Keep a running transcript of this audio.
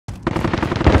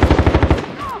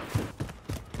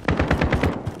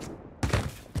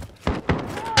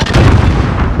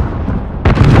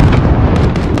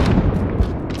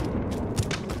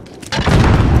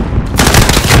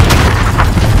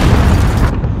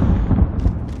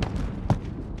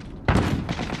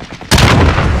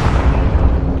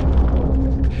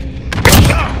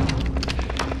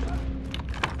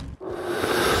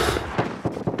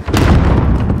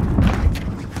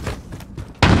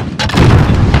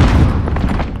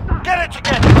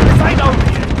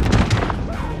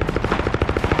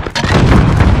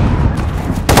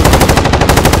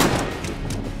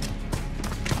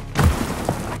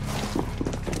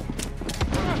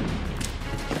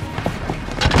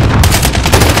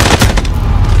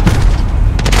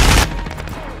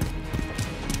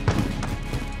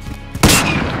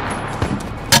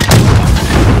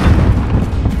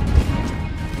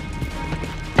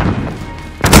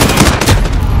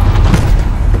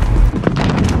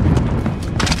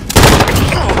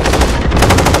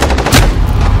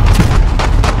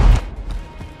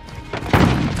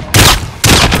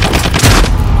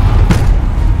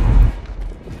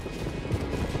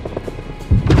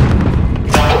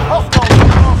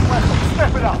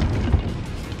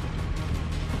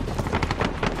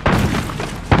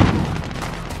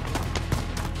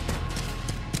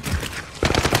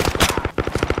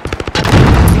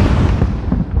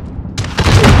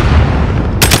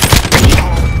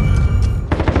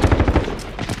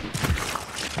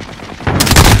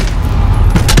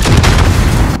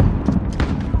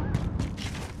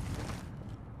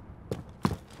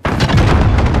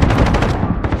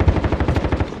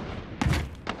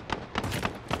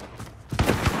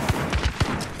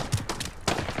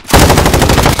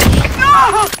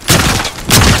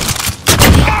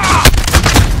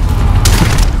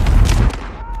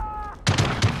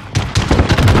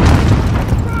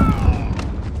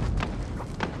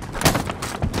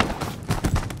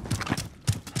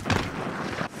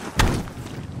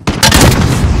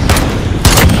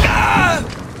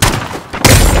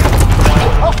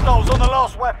Hostiles on the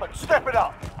last weapon. Step it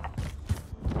up.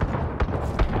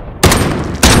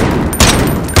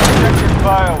 Objective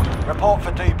failed. Report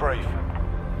for debrief.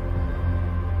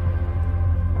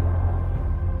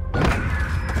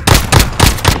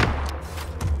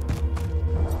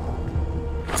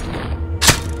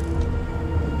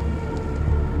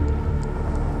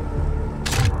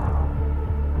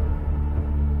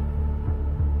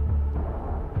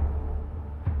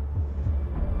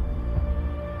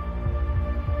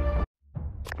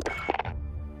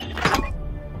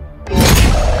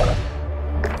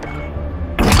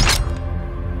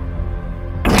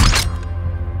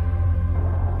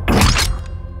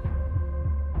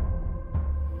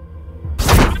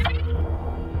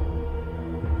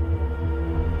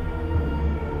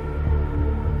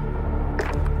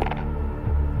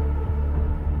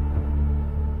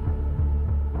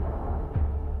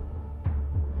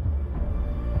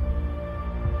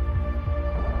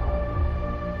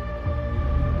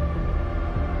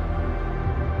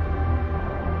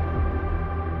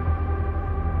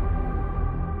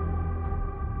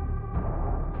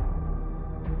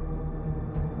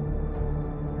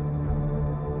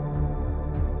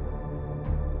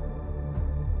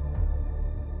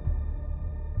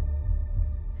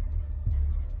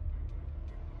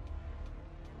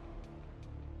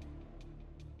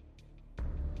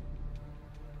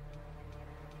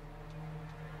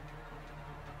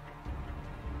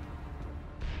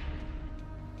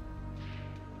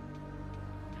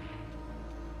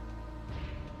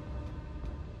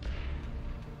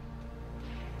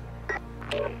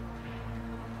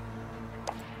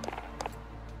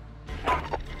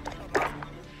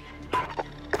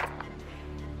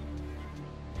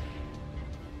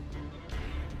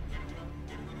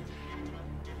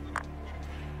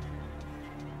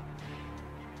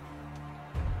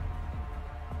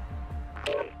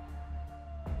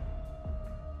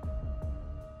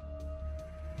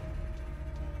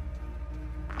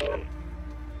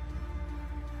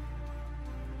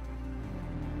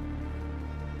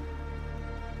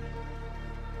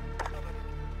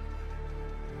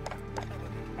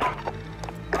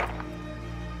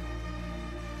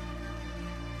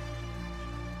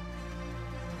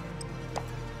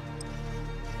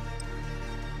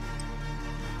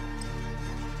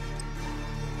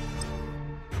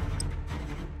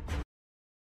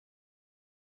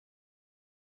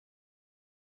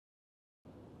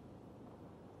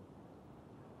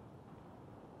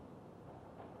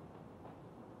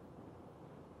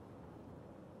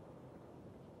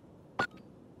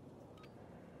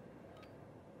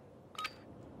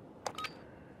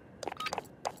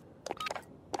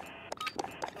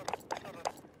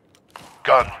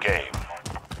 Gun game.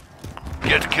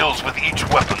 Get kills with each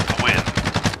weapon to win.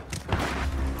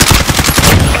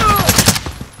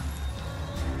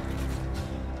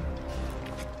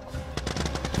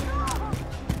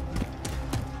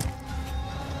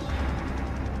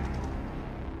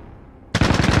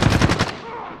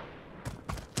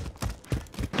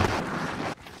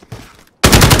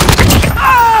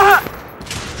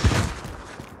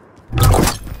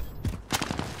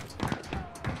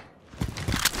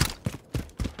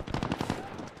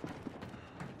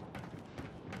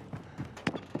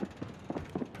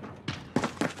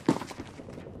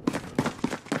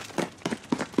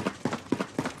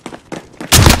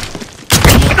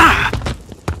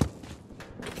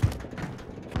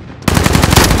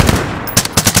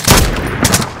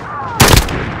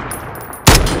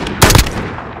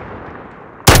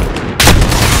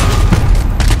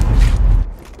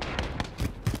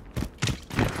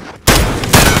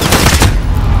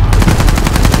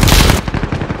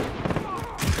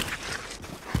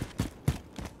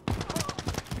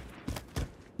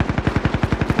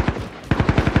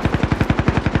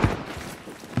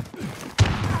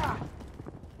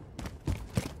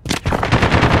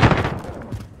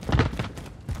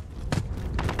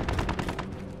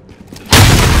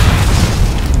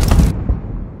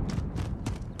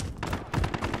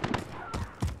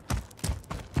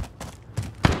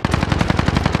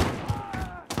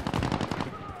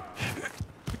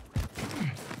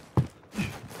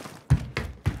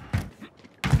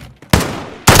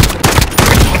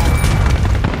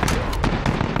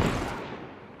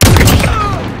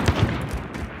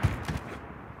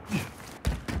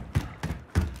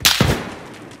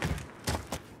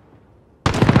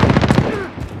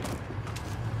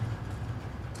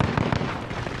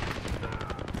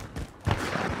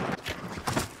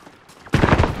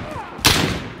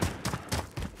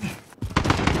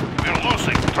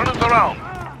 Turn it around.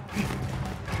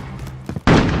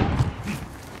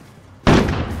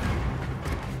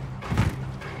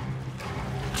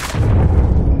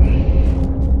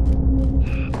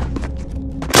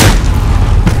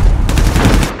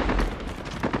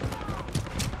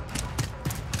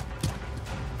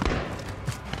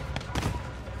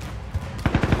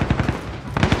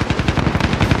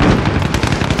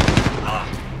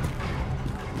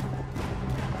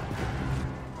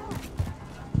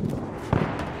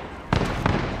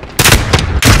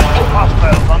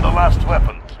 Hostiles on the last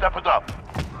weapon. Step it up.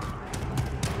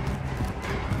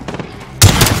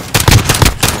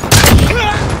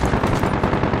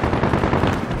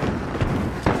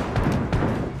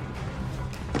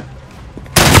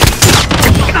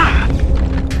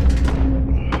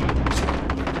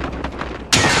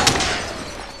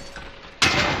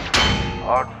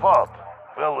 Hard fought.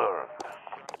 Well earned.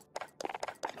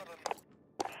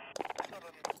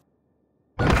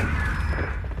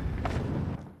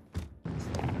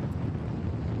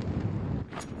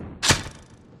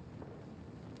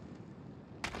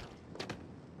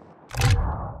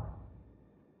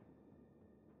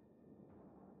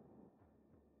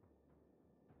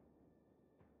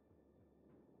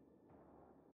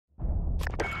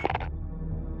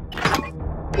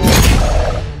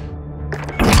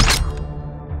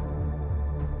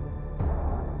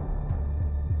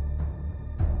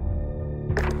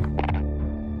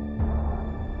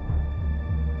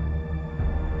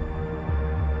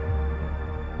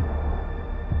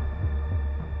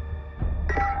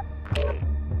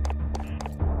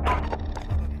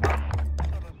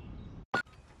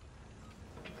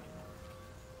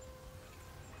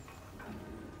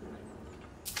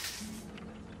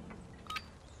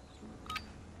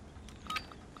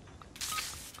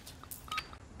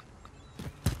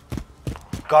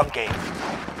 Gun game.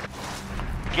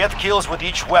 Get kills with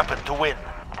each weapon to win.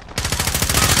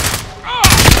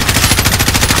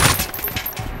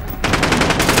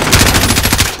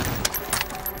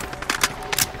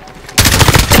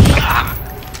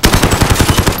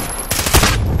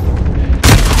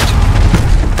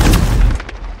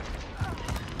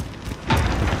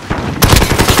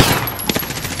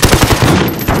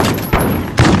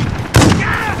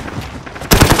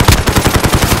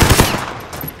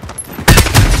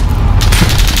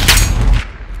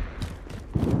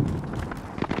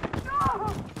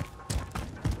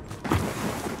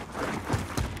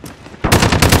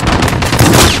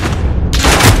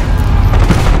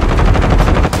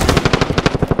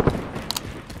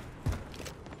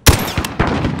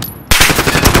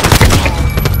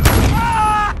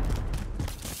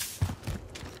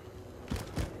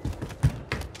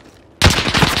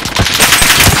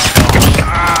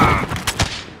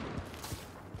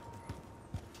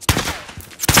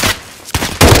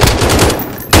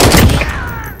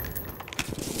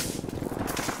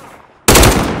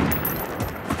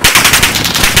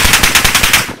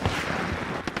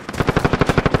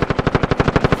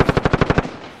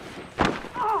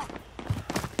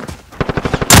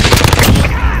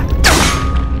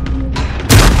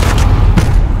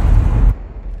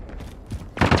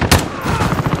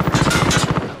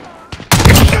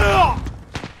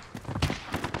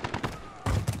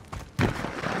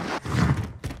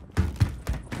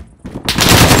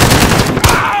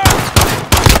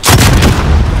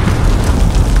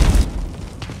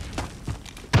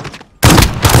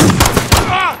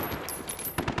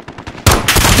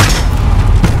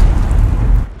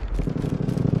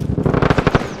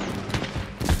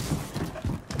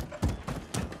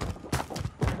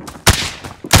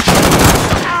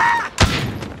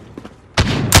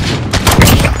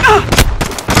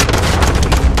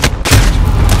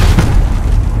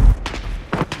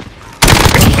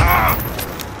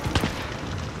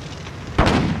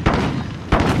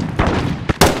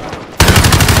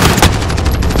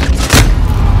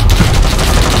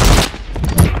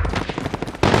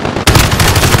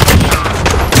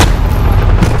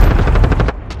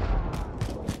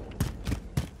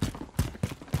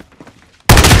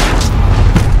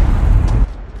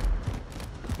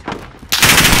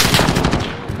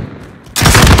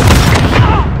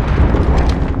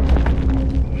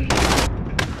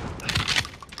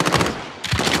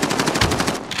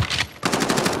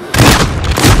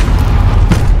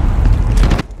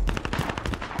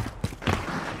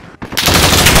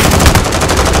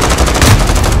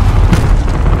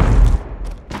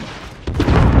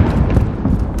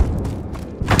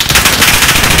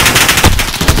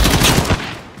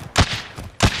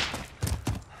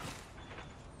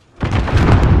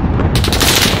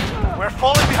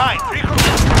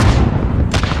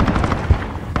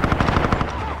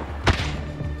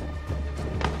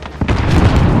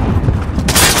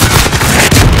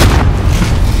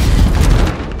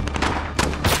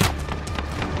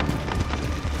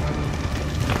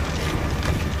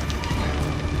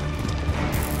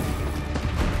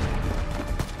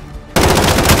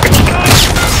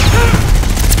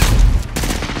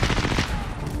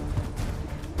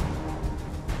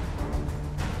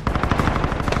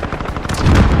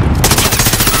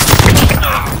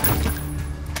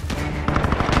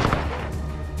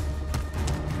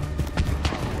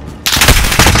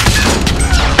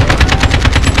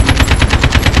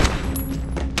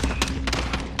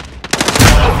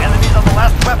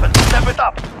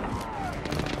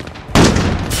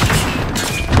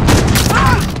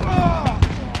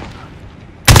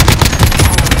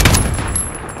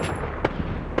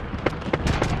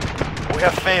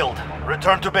 have failed.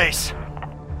 Return to base.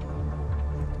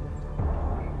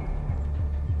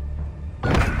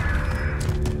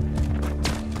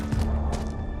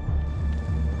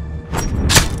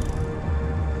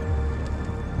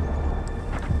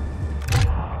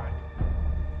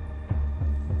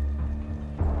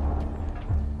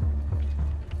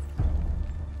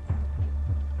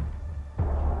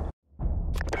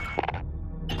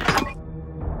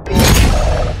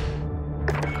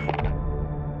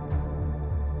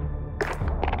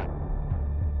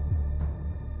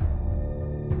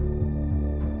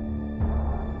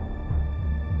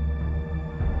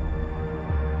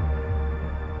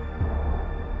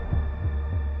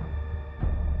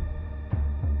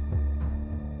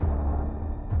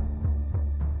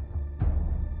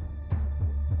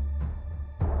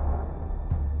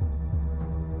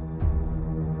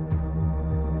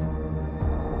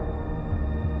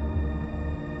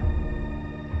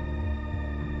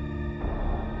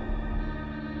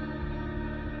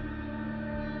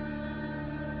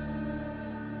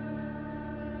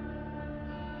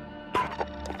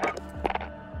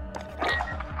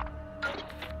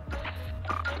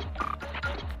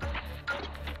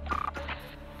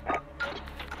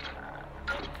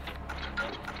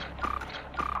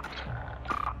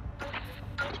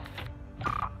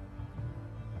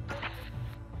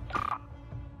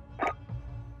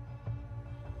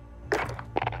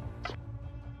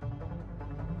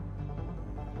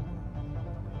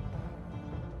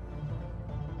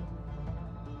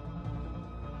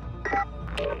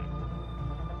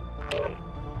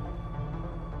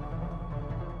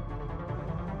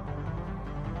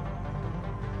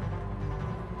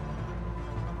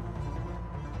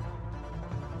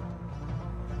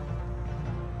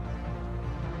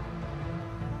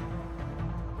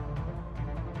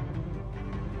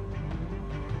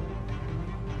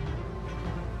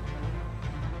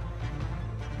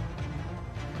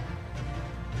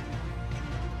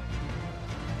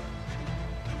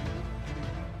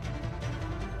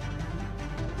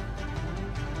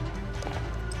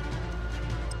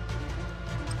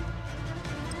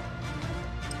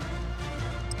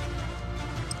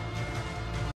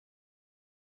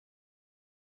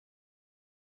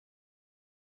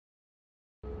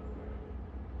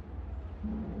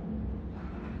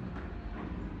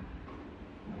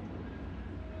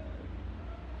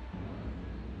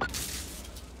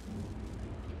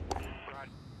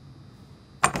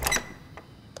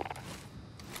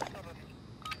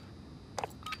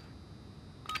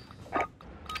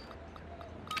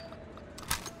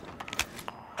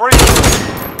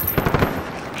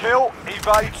 Kill,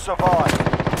 evade, survive.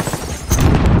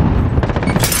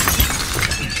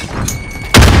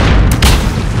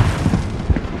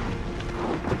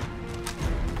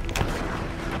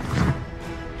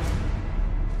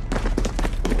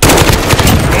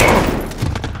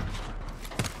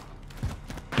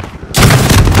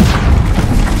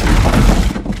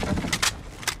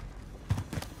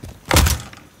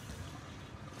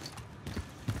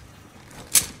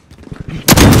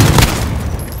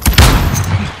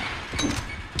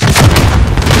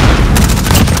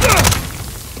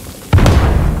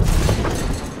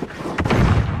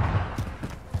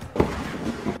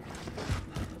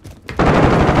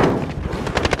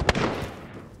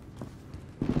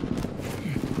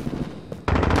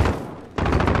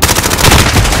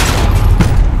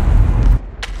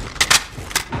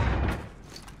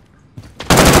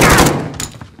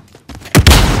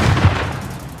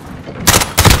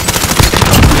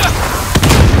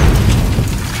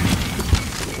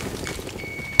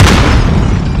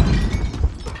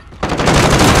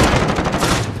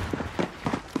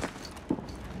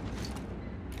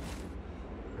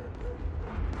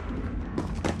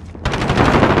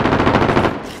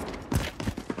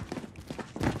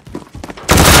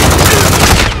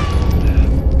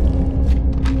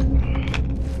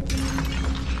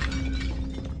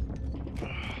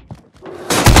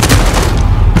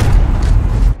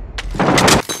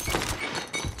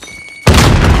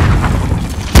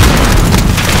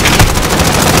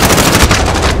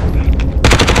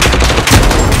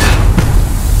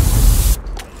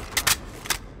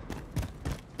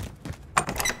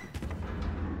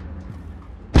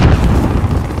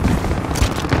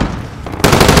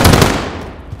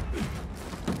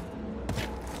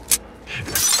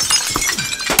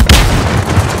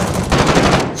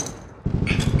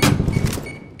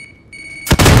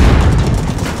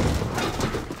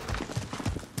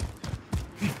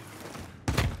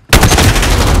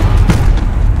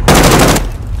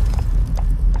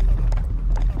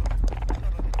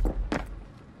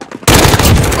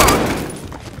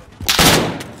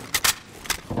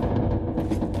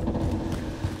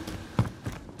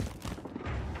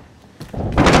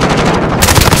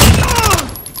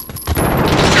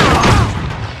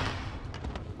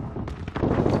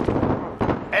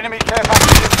 Enemy care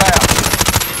package inbound.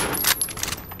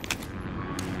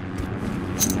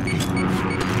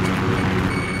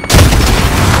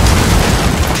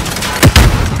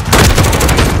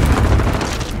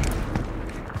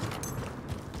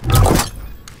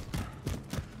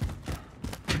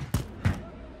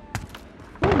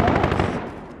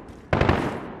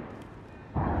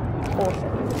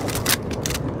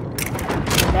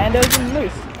 Nando's and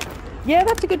Moose. Yeah,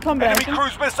 that's a good Enemy combination.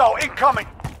 cruise missile incoming.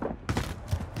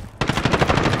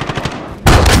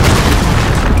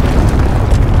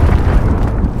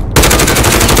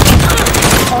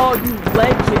 Oh, you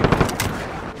legend.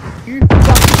 You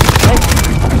fucking legend.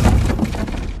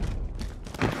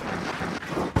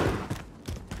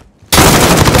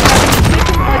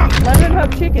 Lemon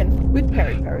herb chicken with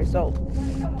peri-peri salt.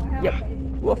 Yep.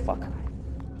 Oh, fuck.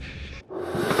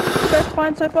 Best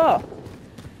find so far.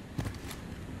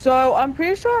 So, I'm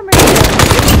pretty sure I'm ready to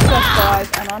first guys,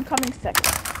 and I'm coming second.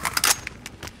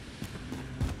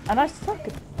 And I suck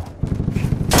at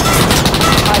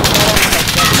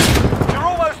You're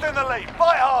almost in the lead.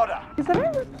 Fight harder. because I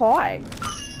don't reply.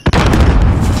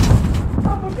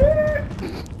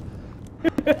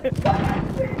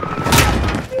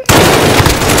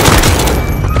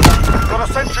 Got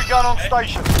a sentry gun on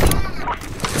station.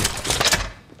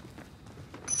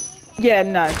 Yeah,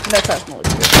 no personal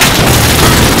experience.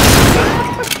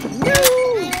 No!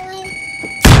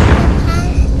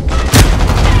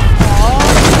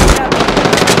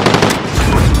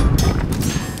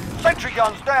 Sentry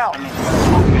guns down.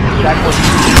 That was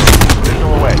no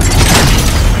way.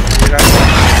 Yeah,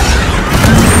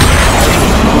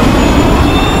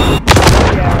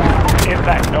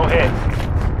 Impact, no hit.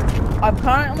 I've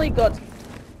currently got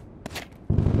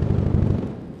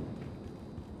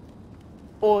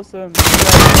awesome.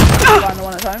 Find the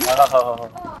one at home.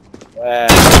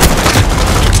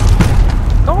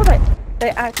 Oh, they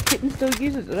act kitten still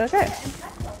uses it. Okay.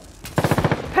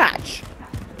 Patch.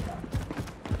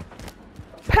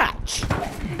 Patch.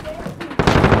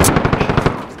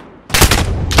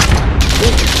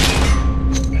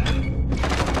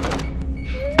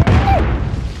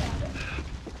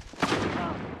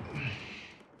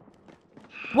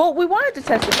 Well, we wanted to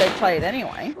test if they play it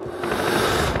anyway.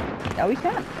 Now we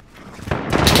can.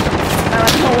 And I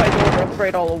can always order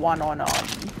a $3 one on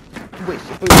Wish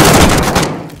if we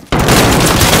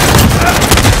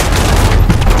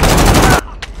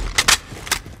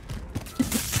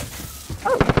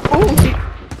Oh, gee.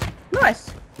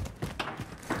 Nice.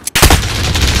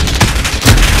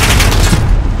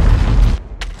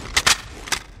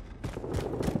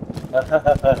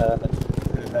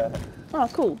 Oh,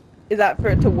 cool. Is that for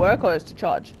it to work or is it to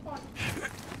charge?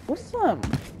 Awesome.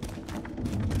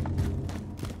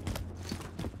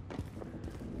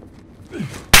 We're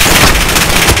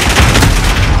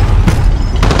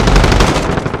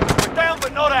down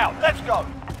but not out. Let's go.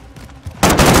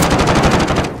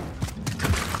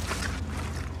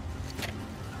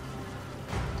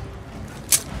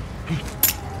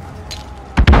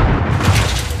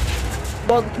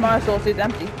 Well, the tomato sauce is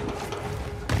empty.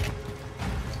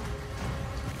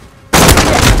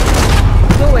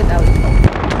 It's always Ellie's fault.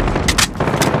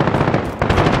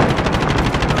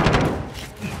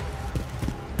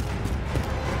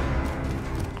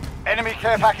 Enemy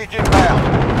care package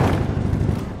inbound.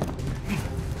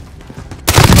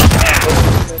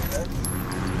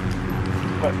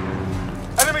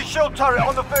 Enemy shield turret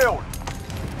on the field.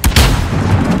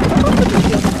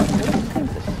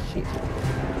 Shit.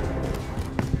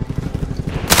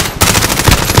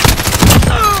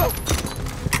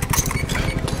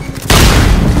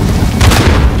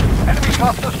 Enemy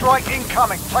cluster strike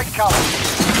incoming. Take cover.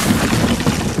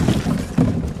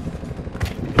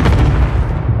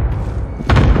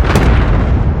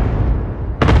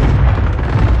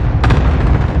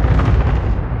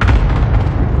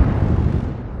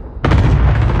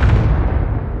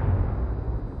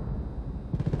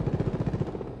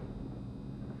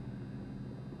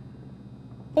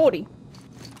 $40.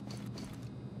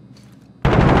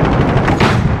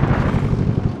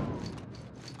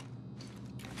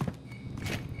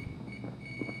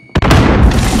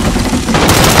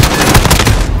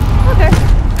 Okay.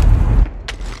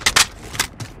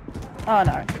 Oh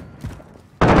no.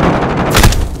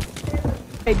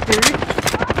 Hey dude,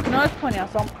 can I just point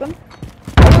out something?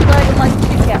 I was lagging like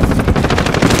shit out.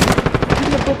 You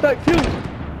gonna put that kill?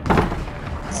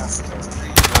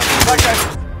 Okay.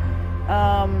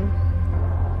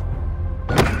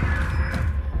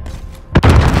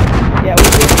 Yeah, we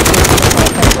did.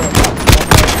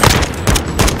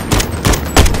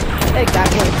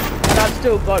 Exactly. And I've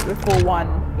still got the full one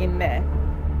in there.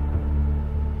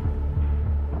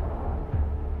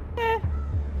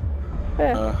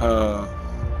 Fair. Uh-huh.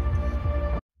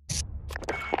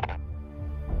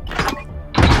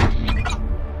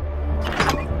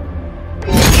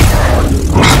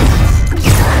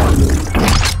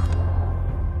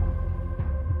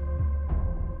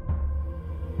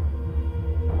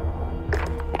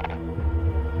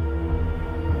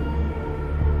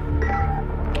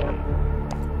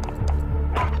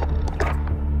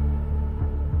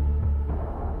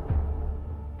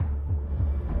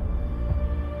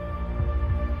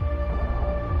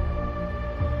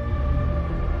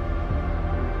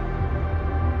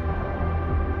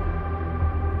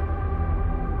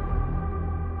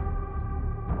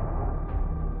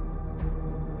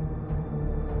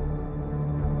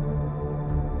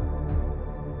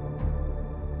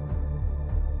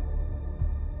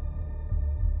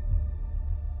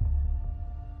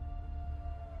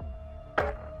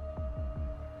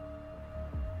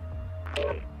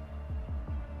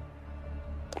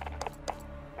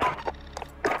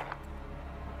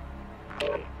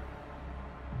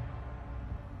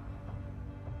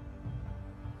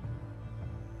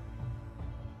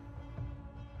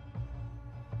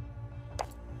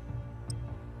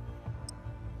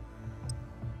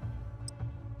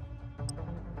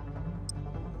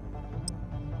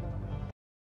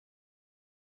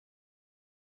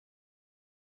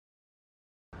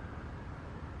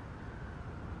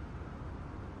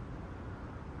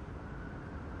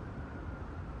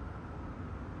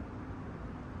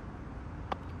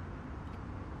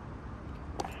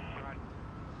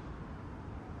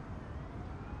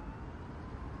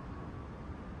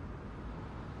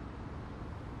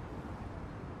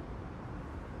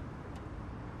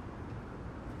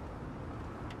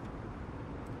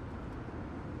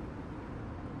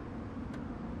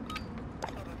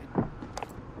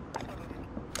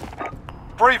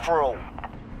 Free for all.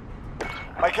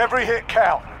 Make every hit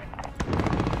count.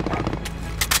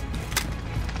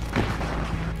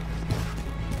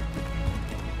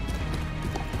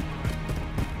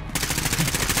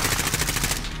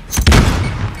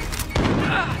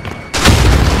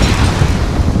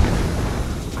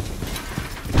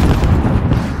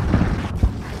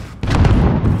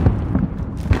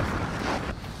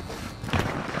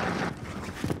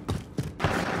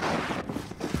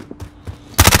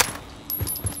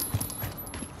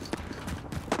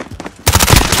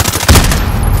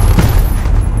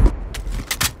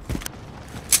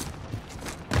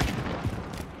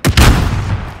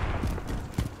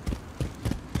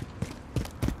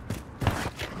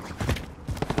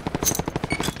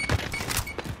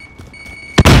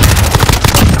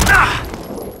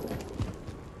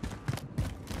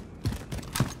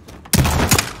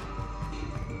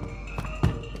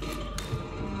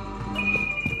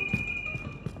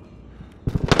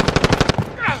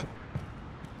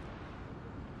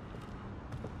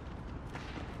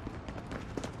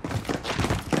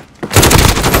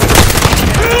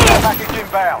 Package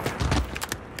inbound.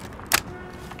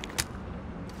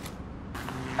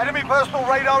 Enemy personal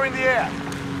radar in the air.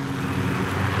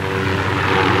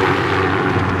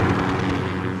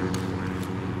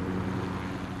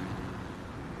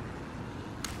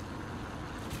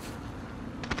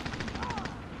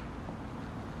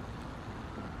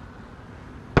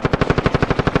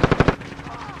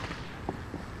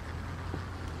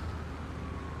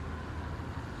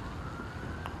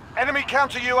 Enemy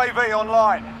counter UAV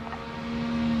online.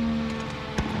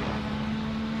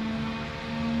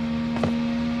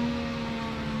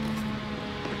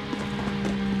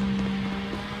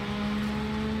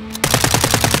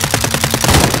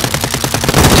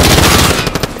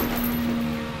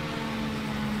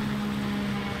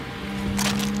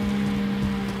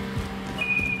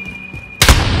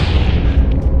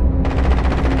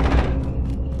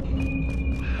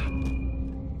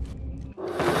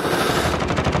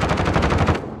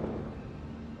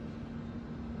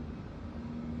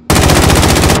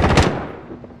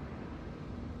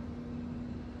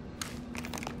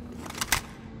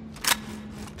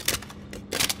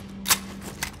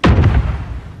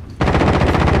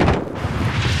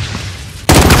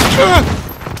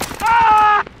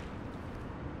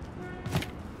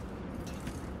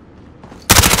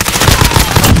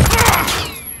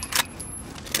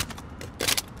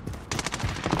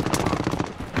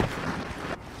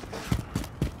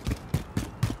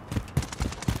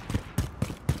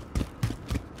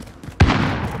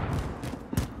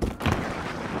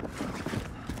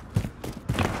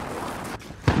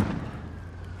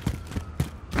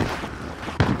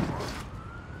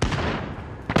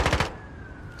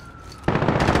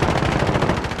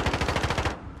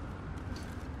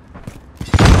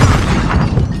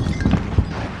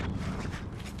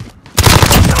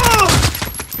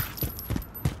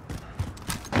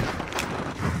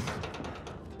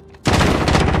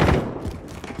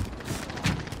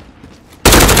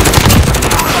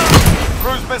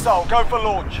 missile. Go for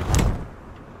launch.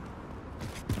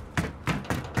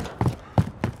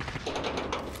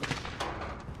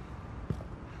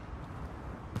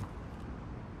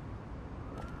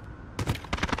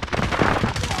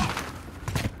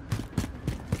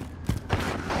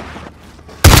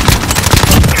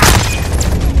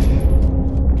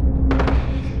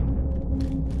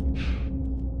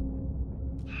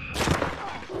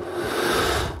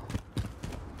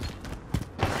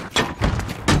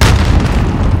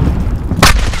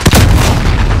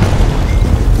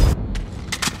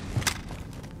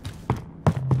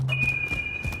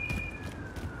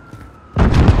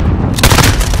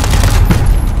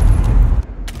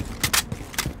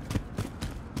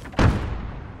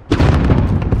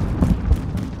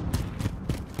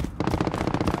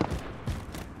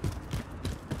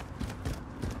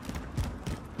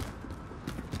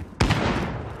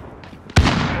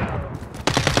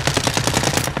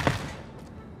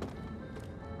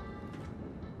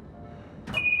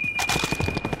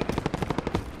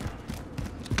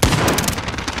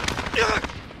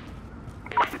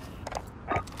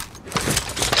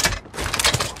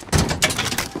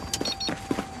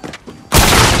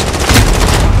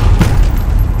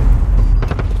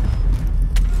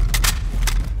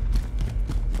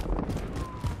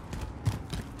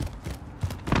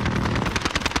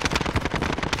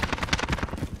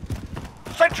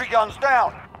 Sentry guns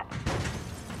down.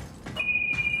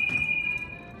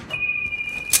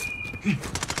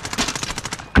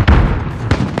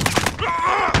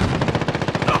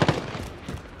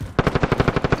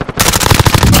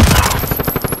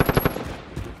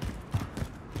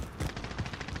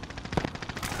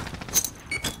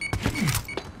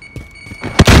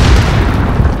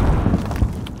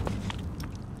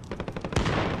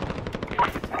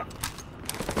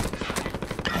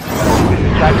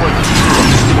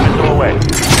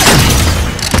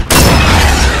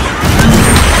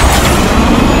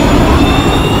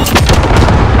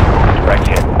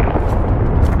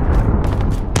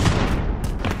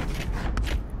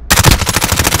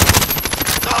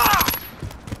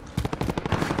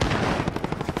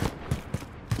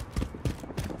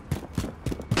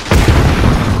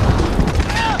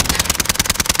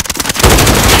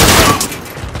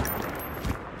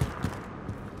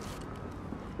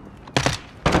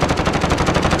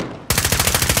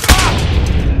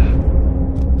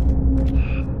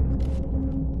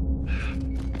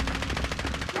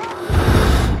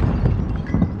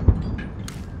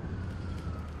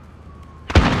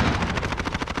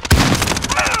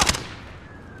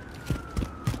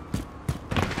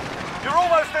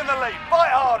 In the lead, fight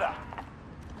harder!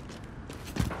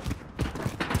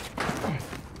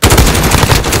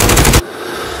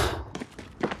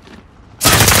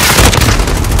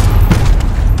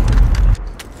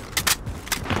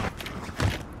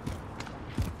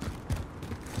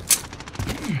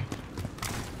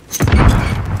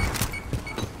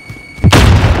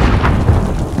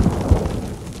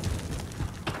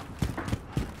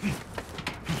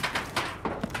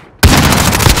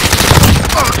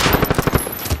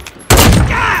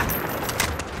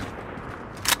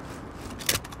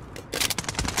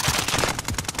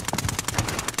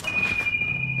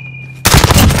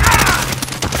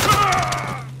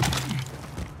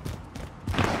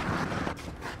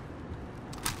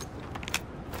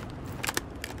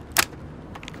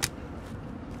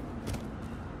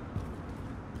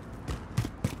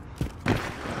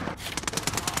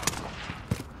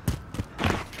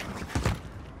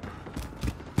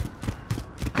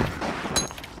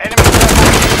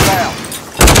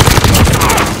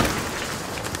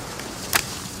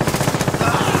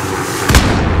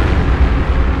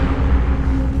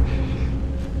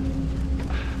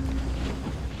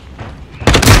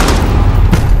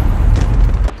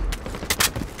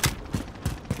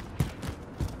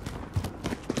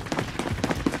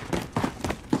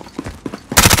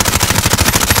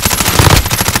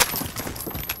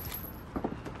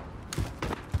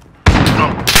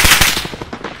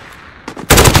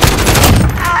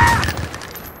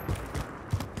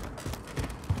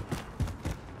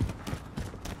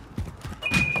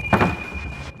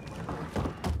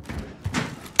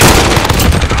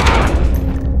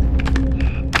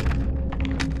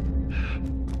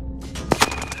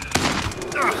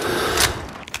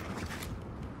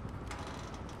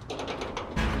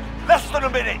 Less than a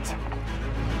minute!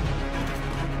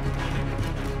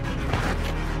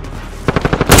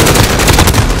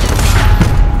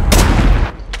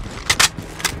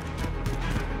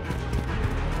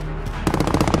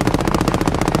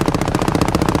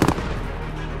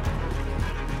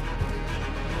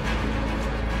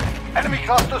 Enemy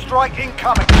cluster strike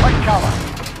incoming. Take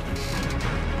cover.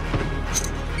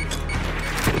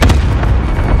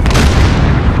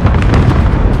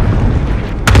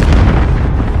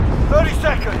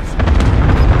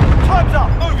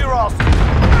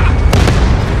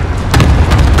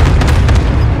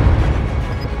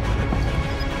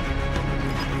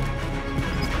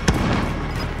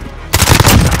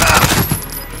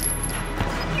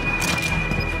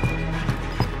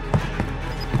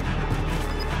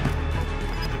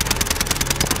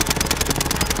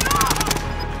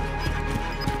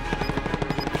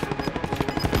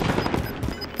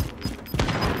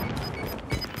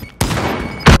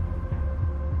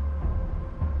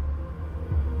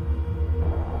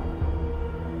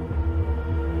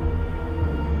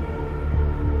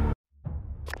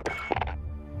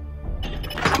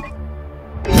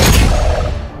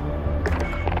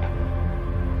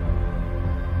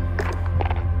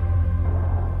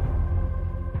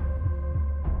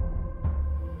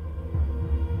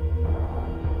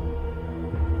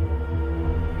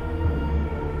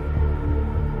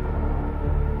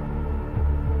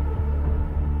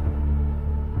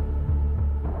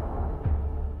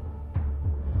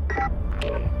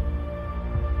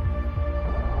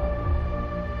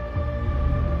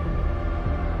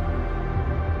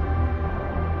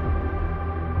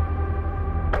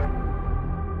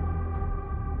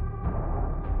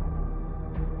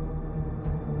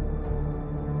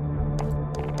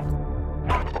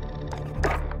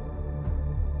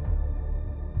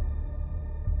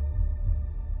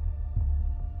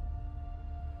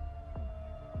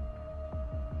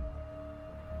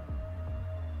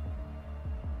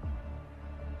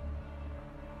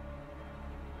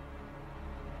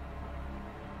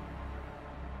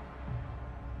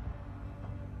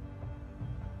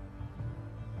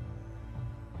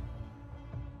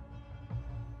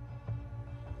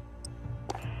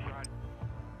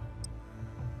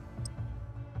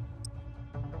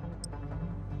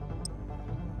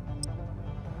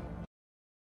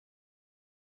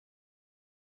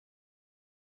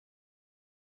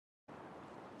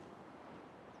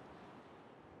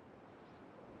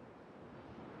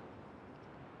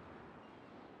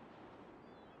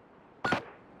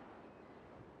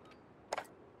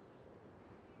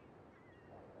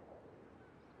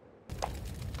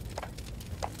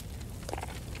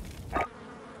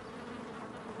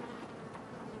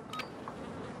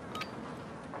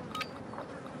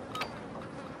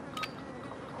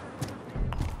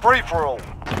 Free for all.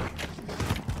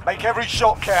 Make every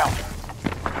shot count.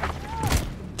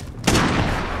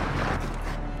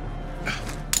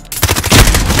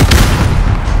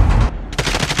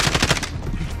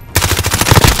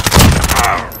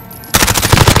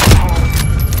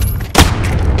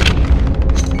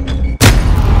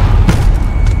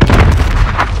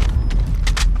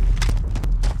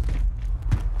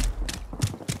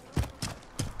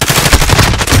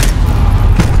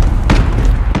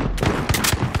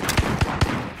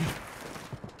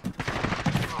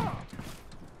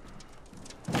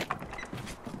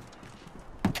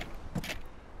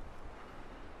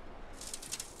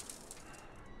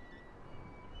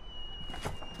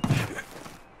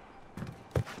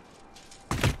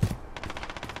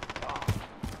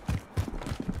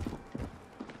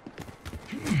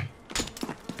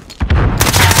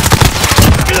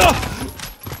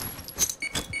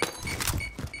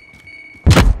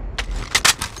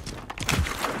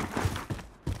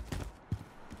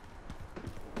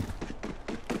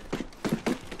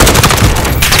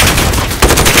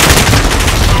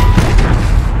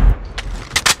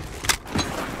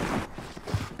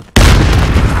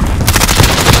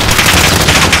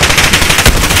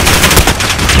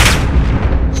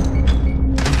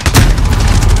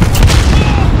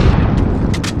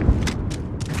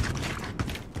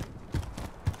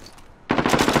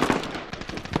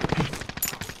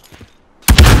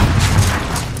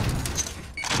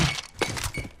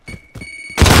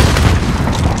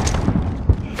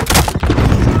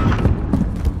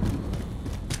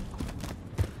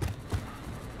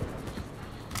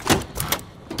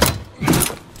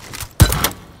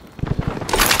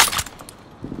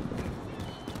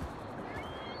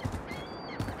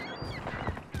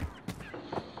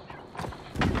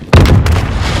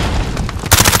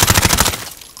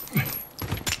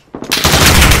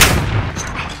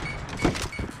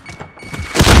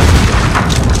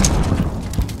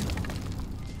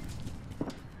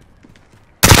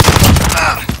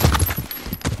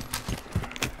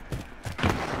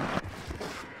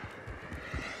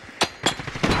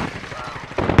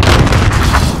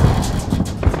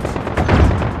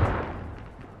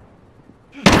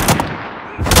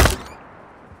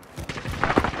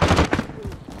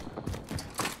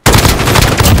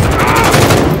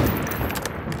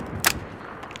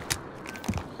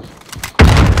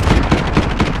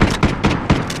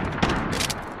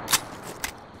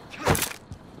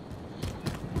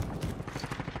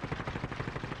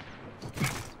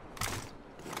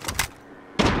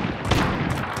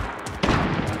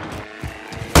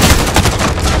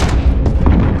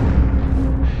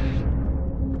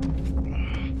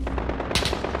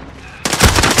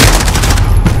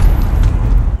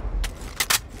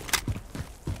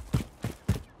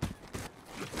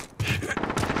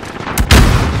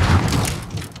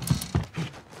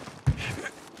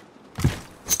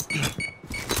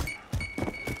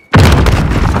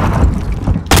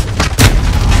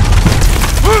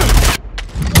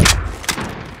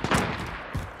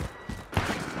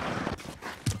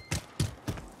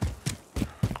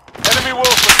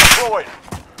 Deployed.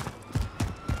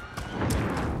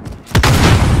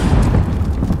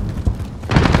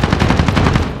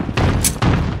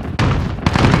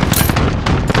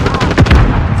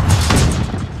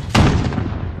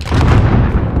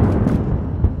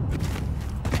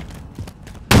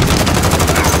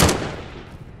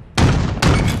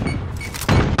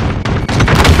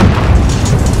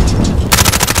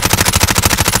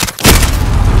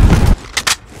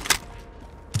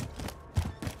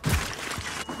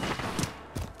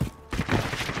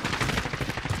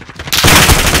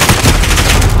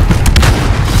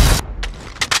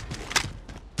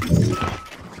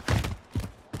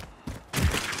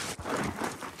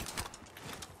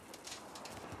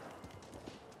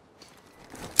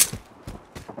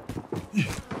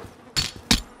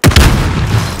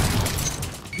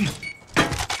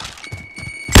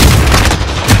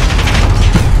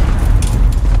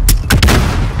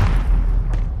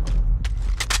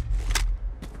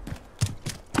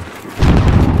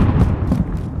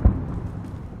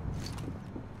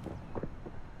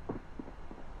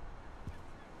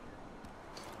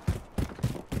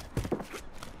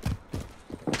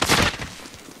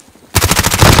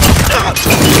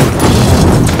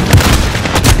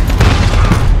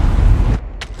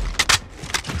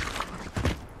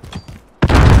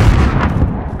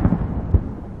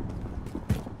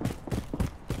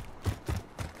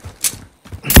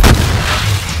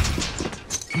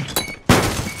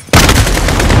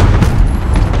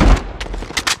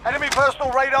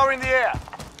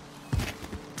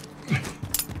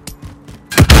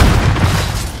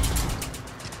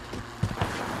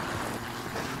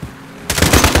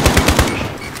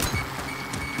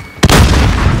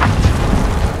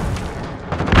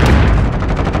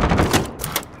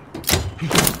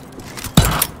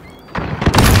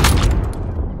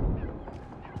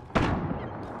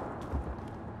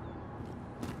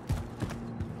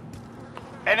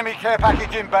 Enemy care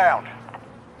package inbound.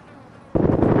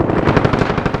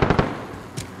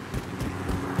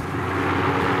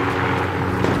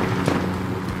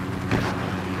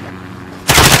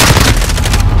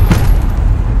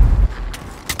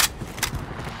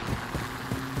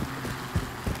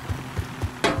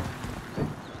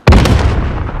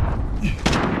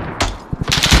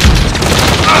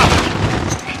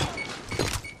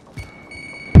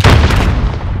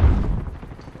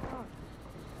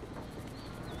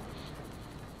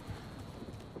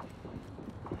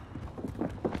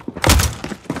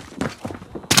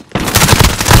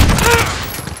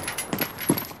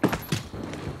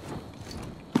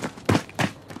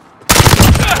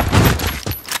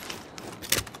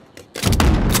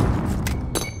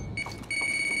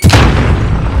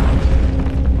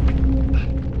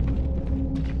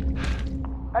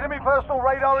 Enemy personal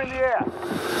radar in the air.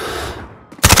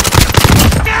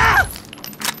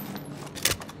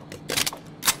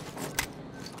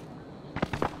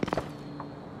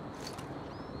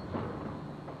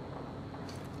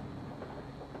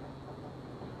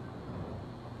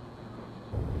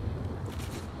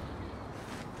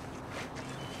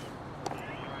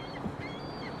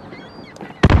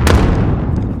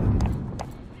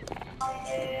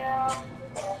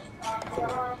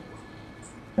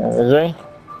 Is he?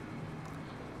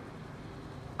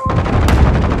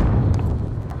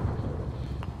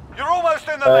 You're almost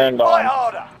in the And lead. Fight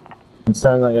harder. It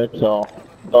sounds like a kill.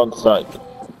 Don't sight.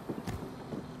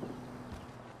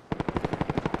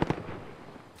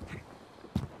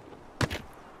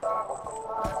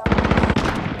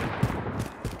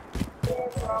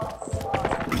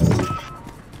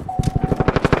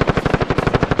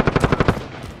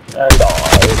 And I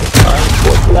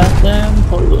put that in,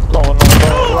 put it going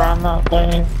all around that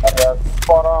thing, and then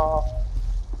spot off.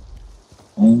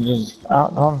 And just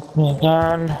out on me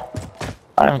again.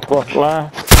 I'm to what's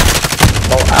left.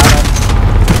 No Adam.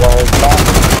 Where it's not.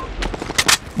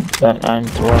 Then I'm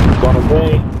to where it's gonna be.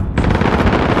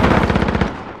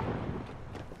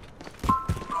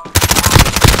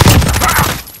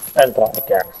 And on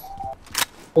again.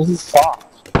 This is soft.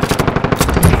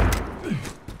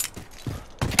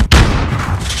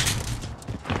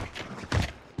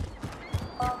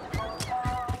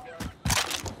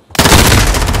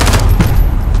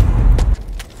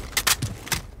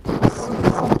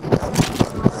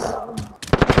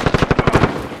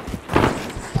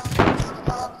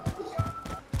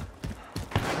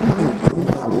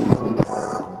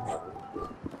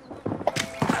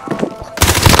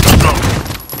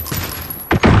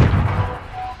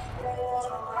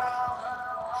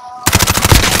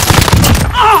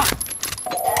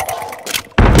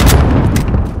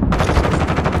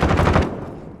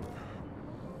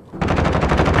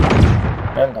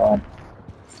 And on.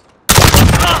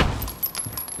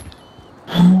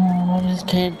 I just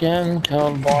keep getting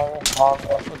killed by the top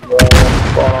of the road.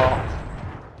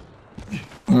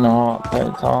 No,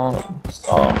 it's on.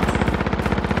 Stop.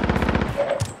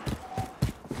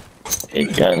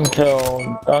 Keep getting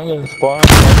killed. Don't get spawned.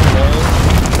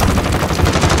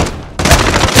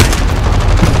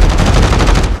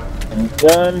 And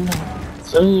then, as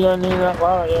soon as you need that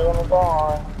ladder, you're gonna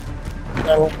die.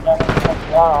 Never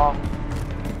wow.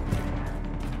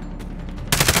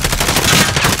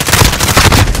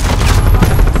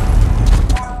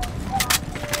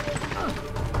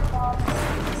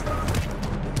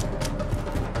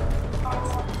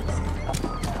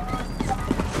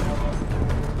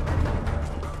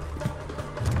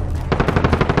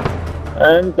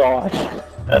 And died.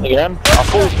 And again, I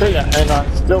pull the trigger and I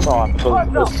still die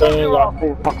because as soon as I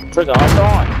pull the fucking trigger, I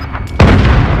die.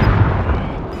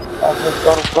 I've just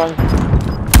got to say.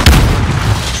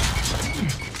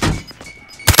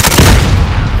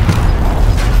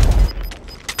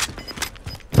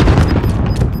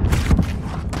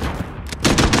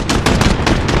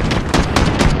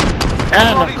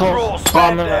 And of course,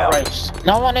 time of the race.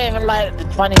 No one even made it to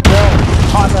 20 kills.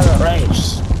 Time of the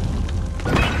race.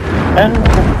 And the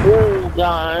full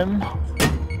game.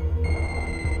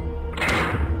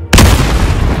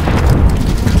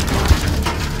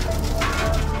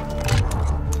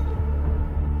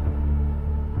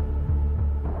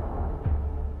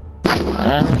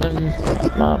 And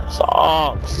that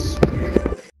sucks.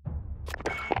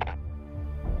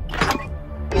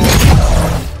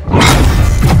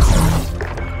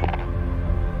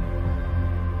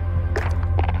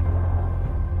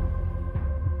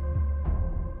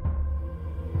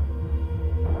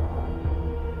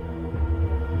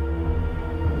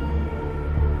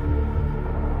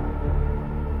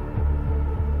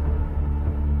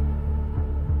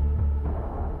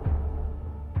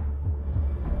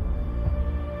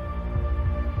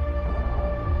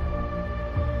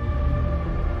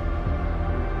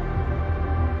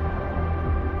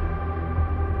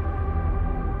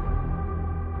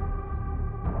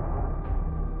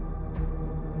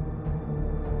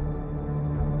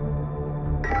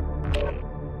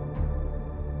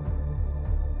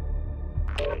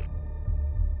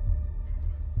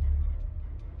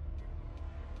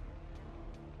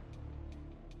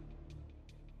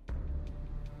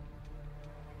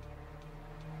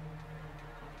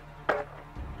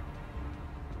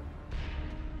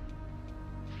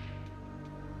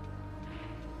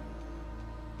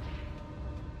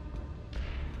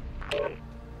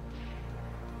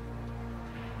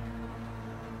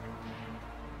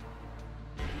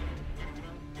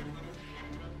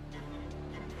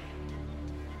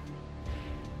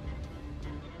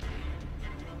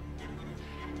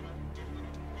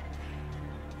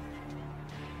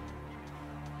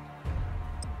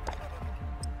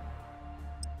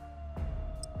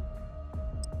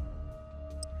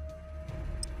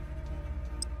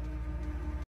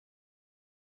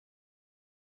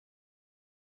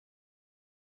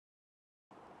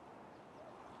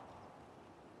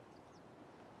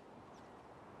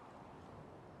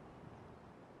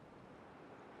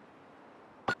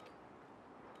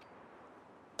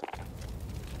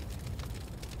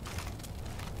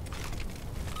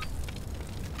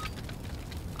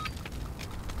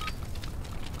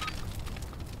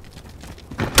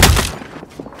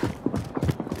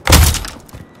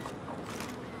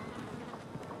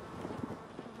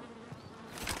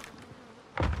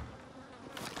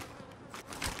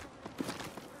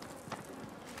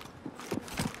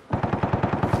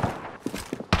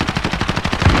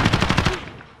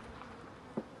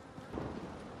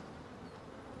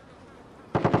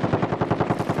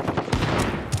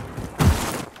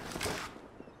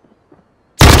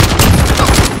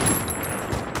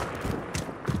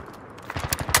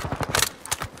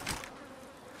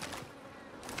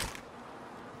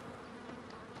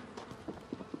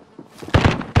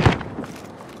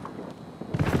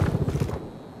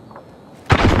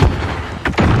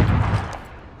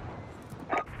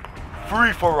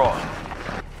 Free for all.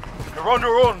 You're on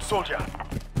your own, soldier.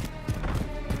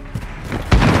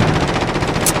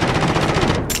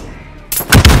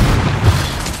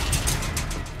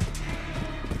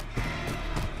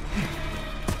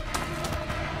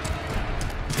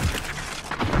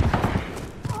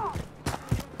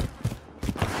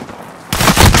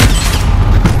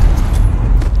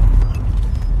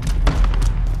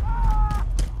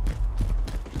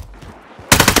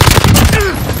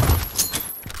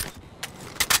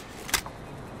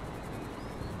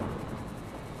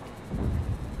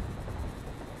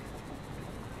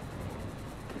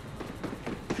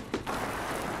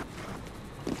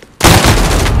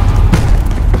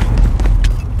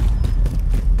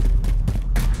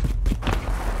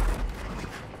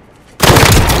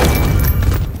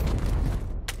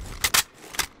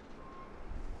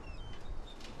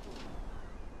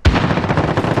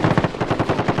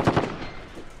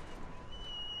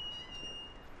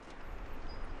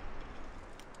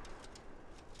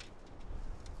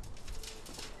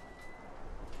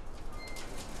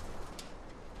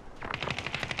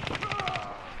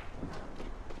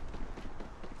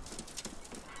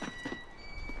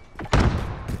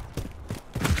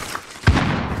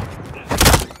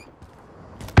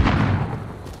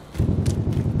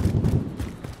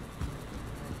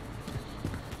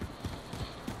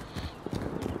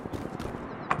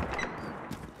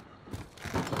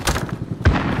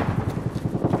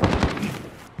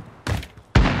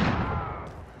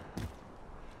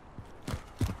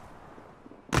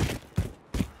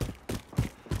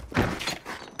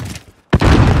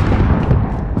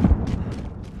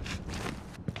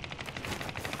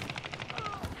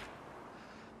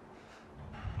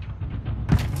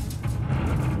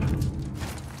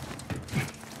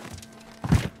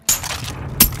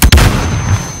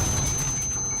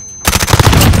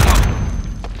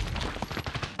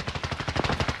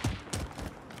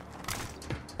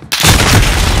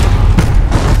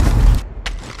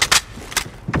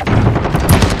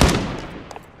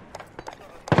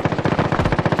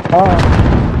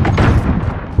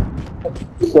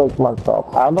 Soak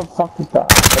myself. How the fuck is that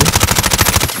happen?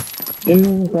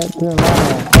 Didn't get to my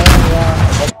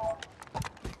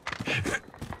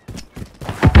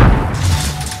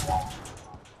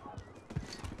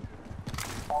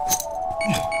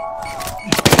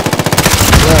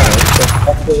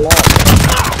fucking lot.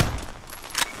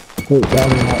 Wait,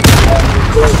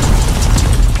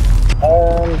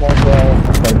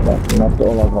 that's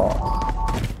all I got.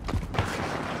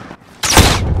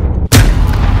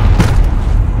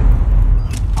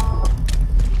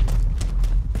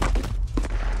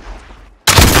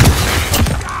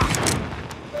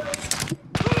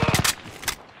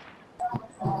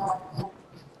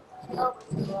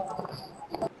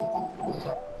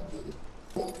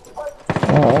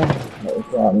 Oh.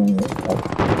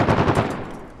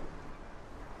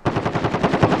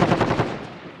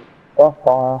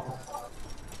 Fire.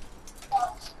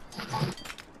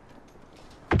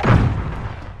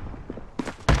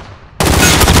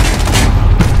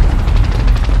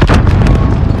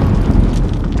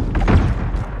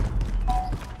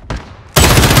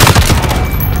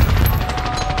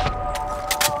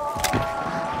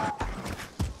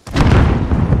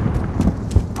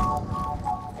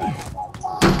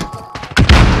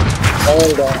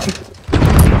 Hold on.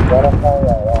 Gotta fire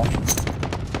that off.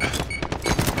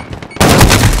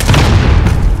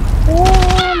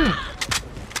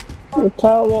 You're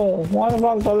terrible. Why the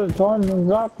fuck does it turn the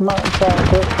exact mountain trying to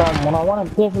hit them when I want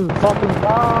to piss in the fucking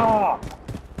car?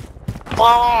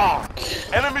 Fuck!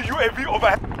 Enemy UAV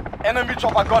overhead. Enemy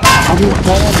chopper gun. How do you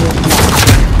tell this now?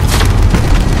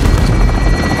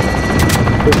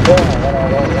 When I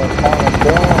want to find a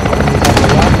door,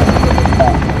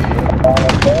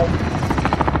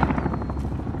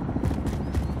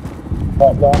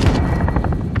 but then,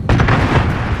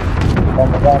 from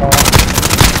the gun on,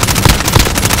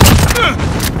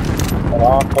 and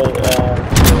off it,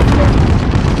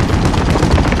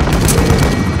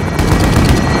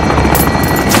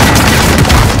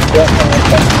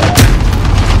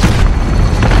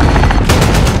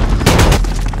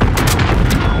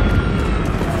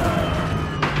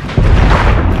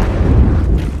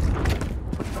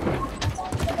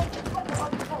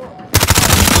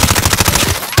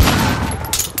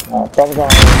 comes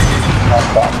on.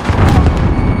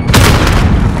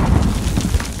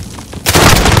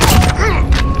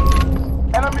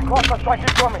 Enemy cluster strike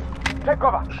incoming. Take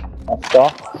cover. Let's go.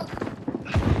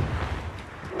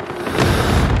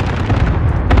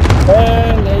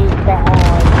 Hey, guys,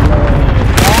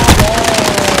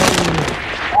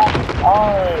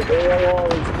 oh, they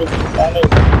always just funny.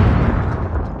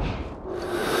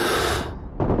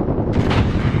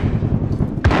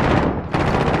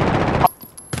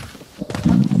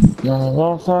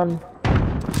 Go, son.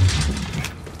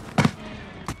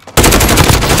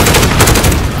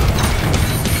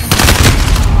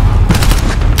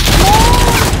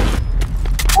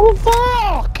 What the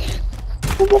fuck?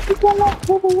 What the fuck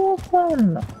for the weapon?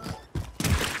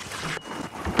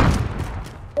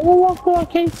 What do I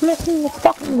keep flicking the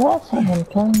fucking weapon and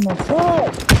killing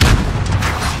myself?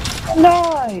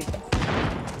 No!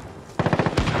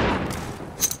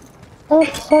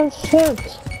 That's so shit.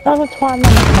 Another 12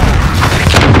 minutes now.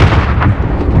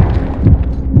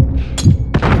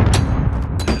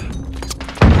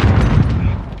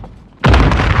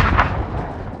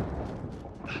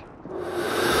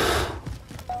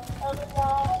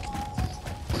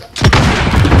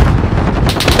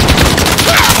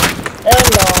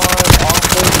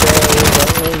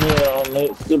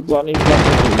 The bloody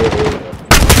fucking video.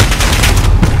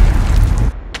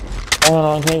 And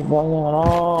I keep bringing it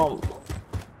on.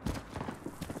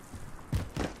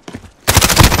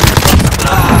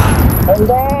 I'm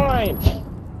dying!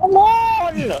 Come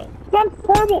on! That's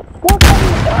purple! What's on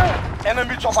the fire?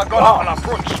 Enemy chopper gun on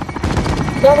approach.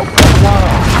 Never come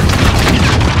on!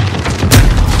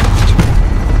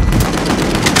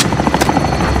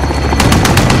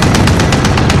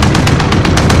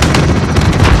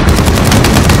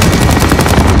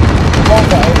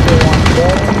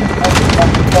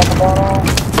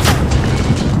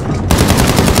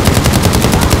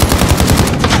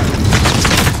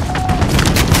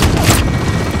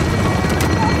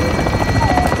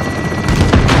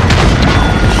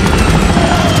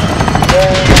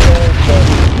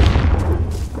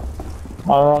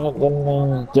 I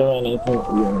didn't do anything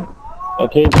for you. I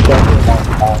keep jumping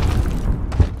myself.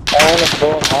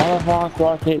 How the fuck do I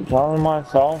keep telling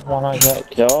myself when I get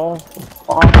killed?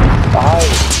 Fuck, die.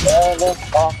 Where the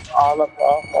fuck are the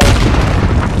fuck?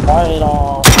 Fight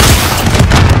off.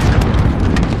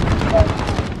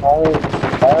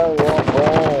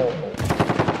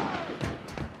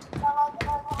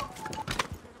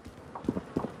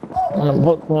 And it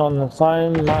puts me on the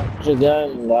same match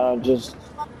again that I just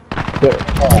get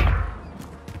caught.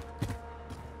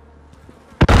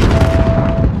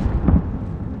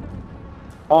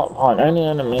 Can't find any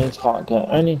enemies, can't get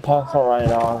any personal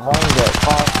radars, I can get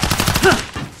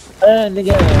past. And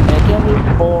again, they kill me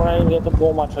before I get to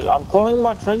pull my trigger. I'm pulling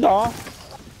my trigger.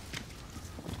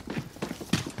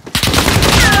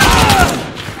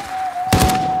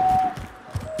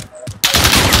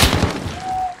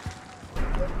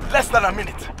 Less than a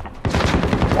minute.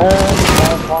 And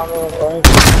my final